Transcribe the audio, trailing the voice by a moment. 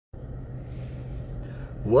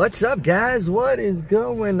What's up, guys? What is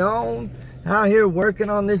going on? Out here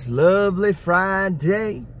working on this lovely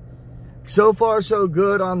Friday. So far so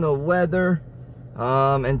good on the weather,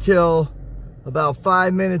 until about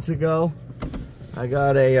 5 minutes ago I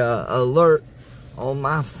got a alert on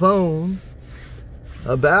my phone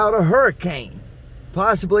about a hurricane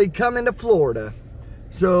possibly coming to Florida.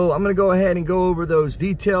 So I'm gonna go ahead and go over those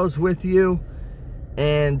details with you,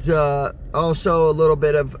 and also a little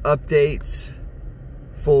bit of updates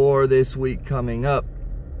for this week coming up.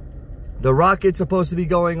 The rocket's supposed to be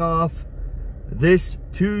going off this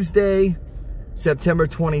Tuesday, September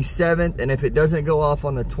 27th, and if it doesn't go off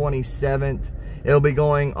on the 27th, it'll be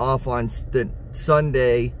going off on the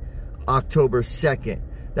Sunday, October 2nd.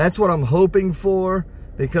 That's what I'm hoping for,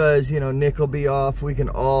 because, you know, Nick will be off. We can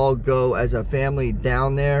all go as a family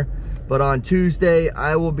down there. But on Tuesday,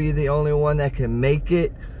 I will be the only one that can make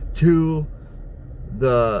it to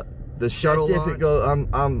the shuttle launch. If it goes,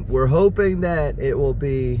 we're hoping that it will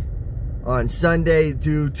be on Sunday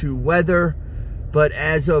due to weather. But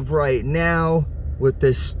as of right now, with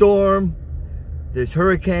this storm, this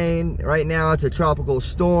hurricane, right now it's a tropical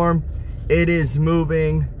storm. It is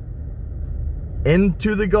moving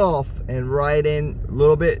into the Gulf and right in a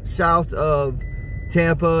little bit south of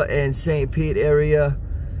Tampa and St. Pete area.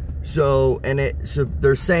 So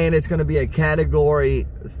they're saying it's going to be a Category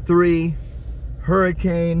 3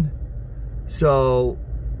 hurricane. So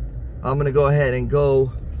I'm going to go ahead and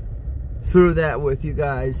go through that with you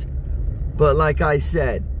guys. But like I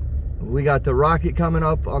said, we got the rocket coming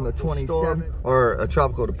up on the 27th, or a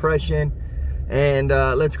tropical depression. And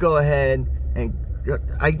let's go ahead and,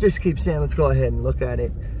 I just keep saying let's go ahead and look at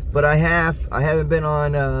it. But I haven't been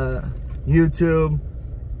on YouTube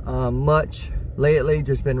much lately.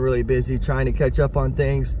 Just been really busy trying to catch up on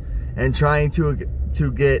things and trying to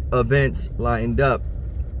get events lined up.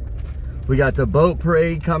 We got the boat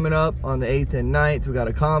parade coming up on the 8th and 9th. We got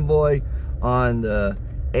a convoy on the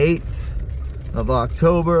 8th of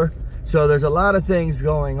October. So there's a lot of things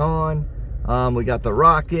going on. We got the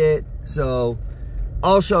rocket. So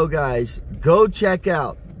also, guys, go check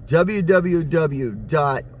out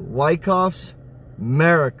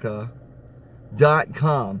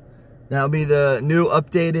www.WykoffsMerica.com. That'll be the new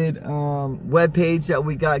updated webpage that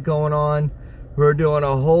we got going on. We're doing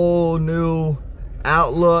a whole new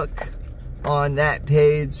outlook on that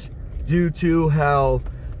page due to how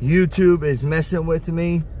YouTube is messing with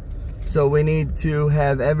me. So we need to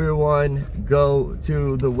have everyone go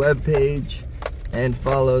to the webpage and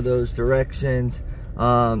follow those directions.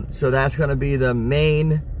 So that's going to be the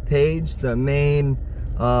main page, the main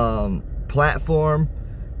platform.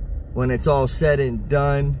 When it's all said and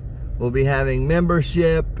done, we'll be having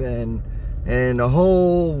membership and a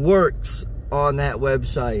whole works on that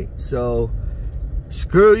website. So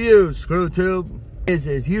screw you, ScrewTube. Is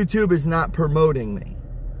YouTube is not promoting me.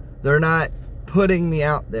 They're not putting me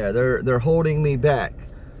out there. They're holding me back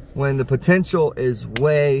when the potential is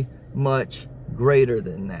way much greater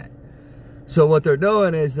than that. So what they're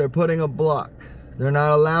doing is they're putting a block. They're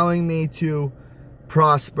not allowing me to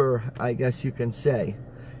prosper, I guess you can say,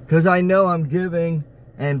 because I know I'm giving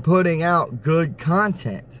and putting out good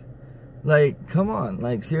content. Like, come on,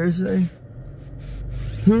 like, seriously?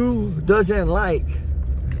 Who doesn't like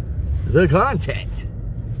the content?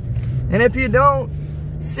 And if you don't,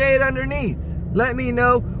 say it underneath. Let me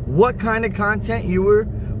know what kind of content you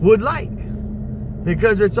would like,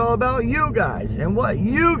 because it's all about you guys and what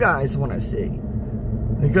you guys want to see,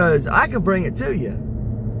 because I can bring it to you.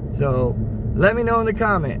 So let me know in the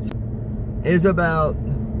comments is about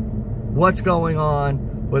what's going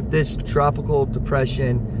on with this tropical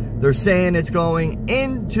depression. They're saying it's going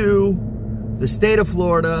into the state of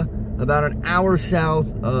Florida, about an hour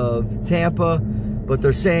south of Tampa, but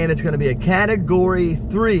they're saying it's going to be a Category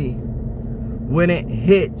 3 when it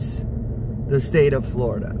hits the state of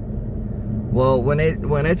Florida. Well, when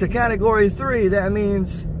it's a Category 3, that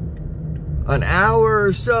means an hour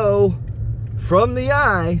or so from the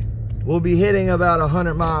eye, we'll be hitting about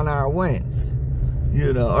 100-mile-an-hour winds,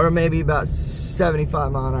 you know, or maybe about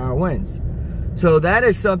 75-mile-an-hour winds. So that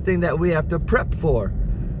is something that we have to prep for.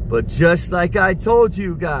 But just like I told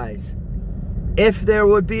you guys, if there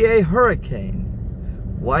would be a hurricane,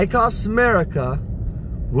 WykoffsMerica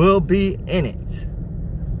will be in it.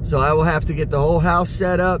 So I will have to get the whole house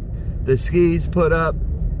set up, the skis put up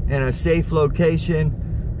in a safe location.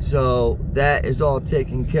 So that is all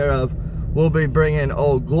taken care of. We'll be bringing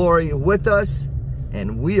Old Glory with us,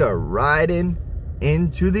 and we are riding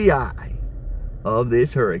into the eye of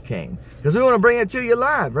this hurricane, because we want to bring it to you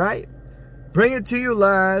live, right? Bring it to you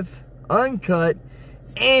live, uncut,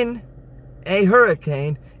 in a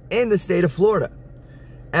hurricane in the state of Florida.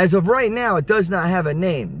 As of right now, it does not have a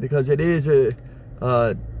name because it is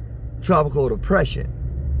a tropical depression.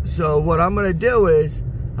 So what I'm going to do is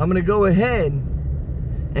I'm going to go ahead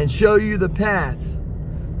and show you the path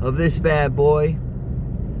of this bad boy,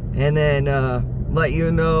 and then let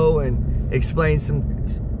you know and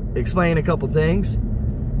explain a couple things.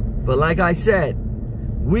 But like I said,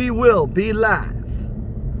 we will be live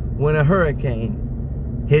when a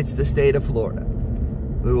hurricane hits the state of Florida.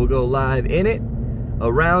 We will go live in it,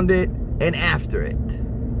 around it, and after it.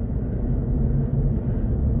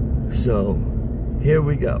 So here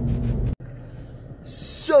we go.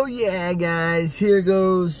 So yeah, guys, here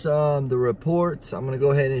goes the reports. I'm gonna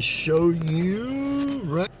go ahead and show you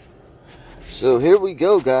right. So here we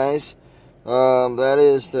go, guys. That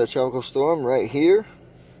is the tropical storm right here,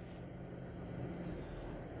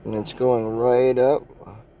 and it's going right up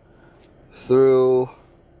through,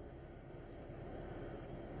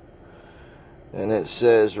 and it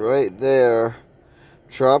says right there,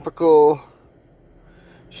 tropical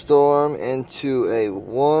storm into a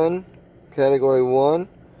category 1,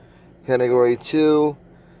 category 2,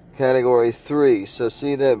 category 3. So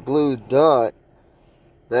see that blue dot?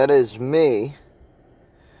 That is me.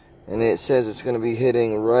 And it says it's going to be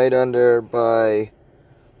hitting right under by,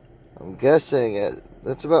 I'm guessing,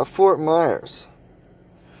 that's about Fort Myers.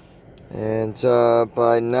 And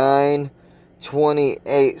by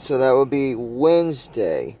 9/28, so that will be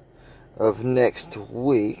Wednesday of next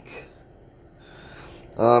week.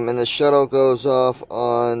 And the shuttle goes off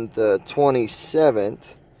on the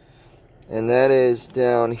 27th, and that is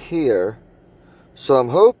down here. So I'm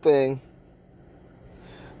hoping,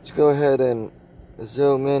 let's go ahead and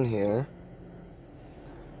zoom in here.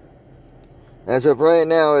 As of right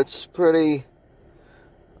now, it's pretty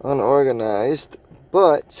unorganized,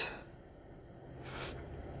 but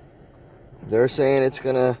they're saying it's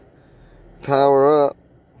gonna power up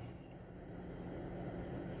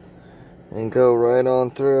and go right on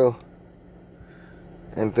through.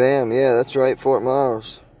 And bam, yeah, that's right, Fort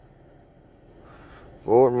Myers.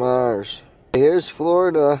 Fort Myers. Here's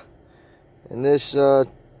Florida. And this, they're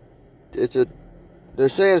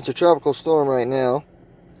saying it's a tropical storm right now.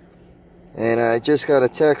 And I just got a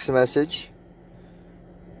text message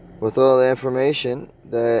with all the information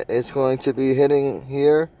that it's going to be hitting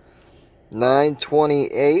here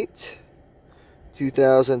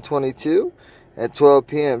 9/28/2022 at 12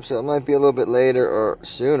 p.m. So it might be a little bit later or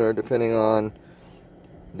sooner, depending on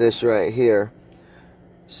this right here.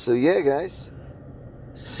 So yeah, guys.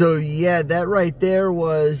 So yeah, that right there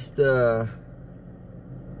was the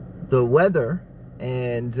weather,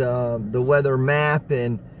 and the weather map,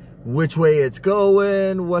 and which way it's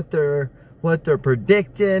going, what they're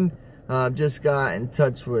predicting. Just got in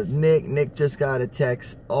touch with Nick. Nick just got a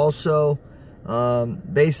text also.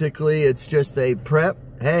 Basically, it's just a prep.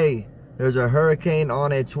 Hey, there's a hurricane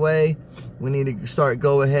on its way. We need to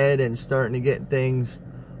go ahead and starting to get things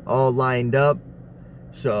all lined up.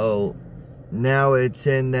 So now it's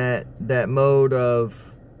in that mode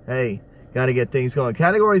of, hey, got to get things going.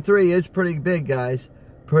 Category 3 is pretty big, guys.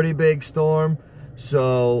 Pretty big storm.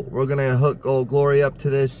 So we're going to hook Old Glory up to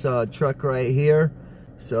this truck right here.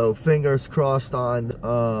 So fingers crossed on,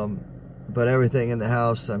 but everything in the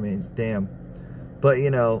house, I mean, damn. But,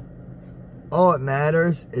 you know, all that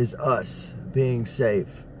matters is us being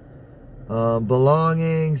safe.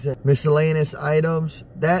 Belongings, miscellaneous items,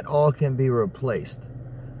 that all can be replaced.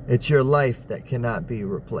 It's your life that cannot be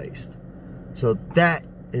replaced. So that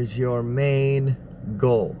is your main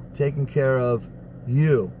goal. Taking care of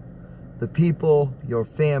you, the people, your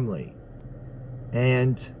family,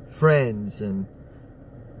 and friends, and,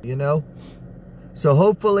 you know. So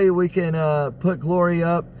hopefully we can put Glory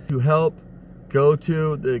up to help go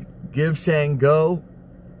to the Give, Send, Go,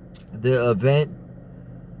 the event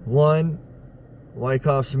 1,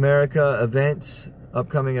 WykoffsMerica events,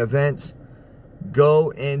 upcoming events. Go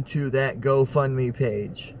into that GoFundMe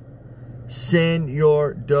page. Send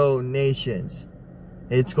your donations.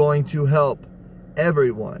 It's going to help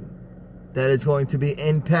everyone that is going to be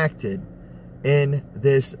impacted in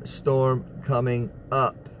this storm coming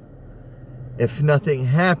up. If nothing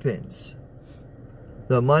happens,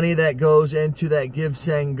 the money that goes into that Give,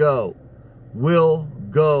 Send, Go will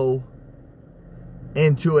go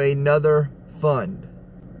into another fund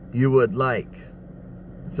you would like.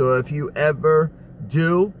 So if you ever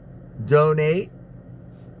do donate,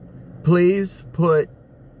 please put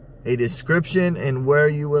a description and where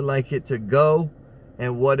you would like it to go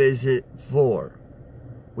and what is it for.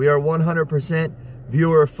 We are 100%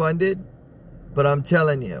 viewer funded, but I'm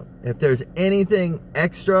telling you, if there's anything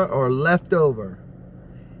extra or left over,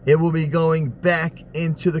 it will be going back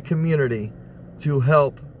into the community to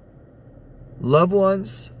help loved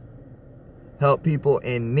ones, help people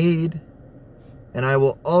in need, and I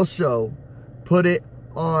will also put it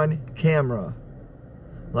on camera.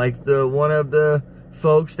 Like one of the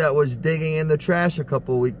folks that was digging in the trash a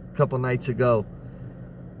couple nights ago.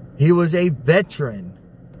 He was a veteran.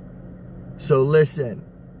 So listen,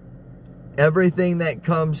 everything that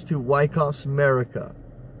comes to WykoffsMerica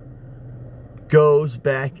goes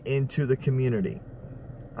back into the community.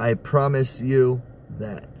 I promise you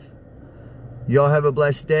that. Y'all have a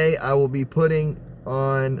blessed day. I will be putting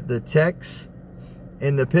on the text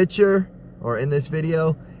in the picture or in this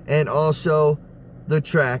video, and also the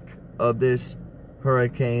track of this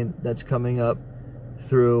hurricane that's coming up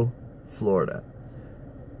through Florida.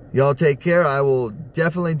 Y'all take care. I will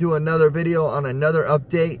definitely do another video on another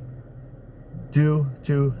update due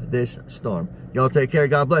to this storm. Y'all take care.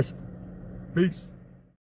 God bless. Peace.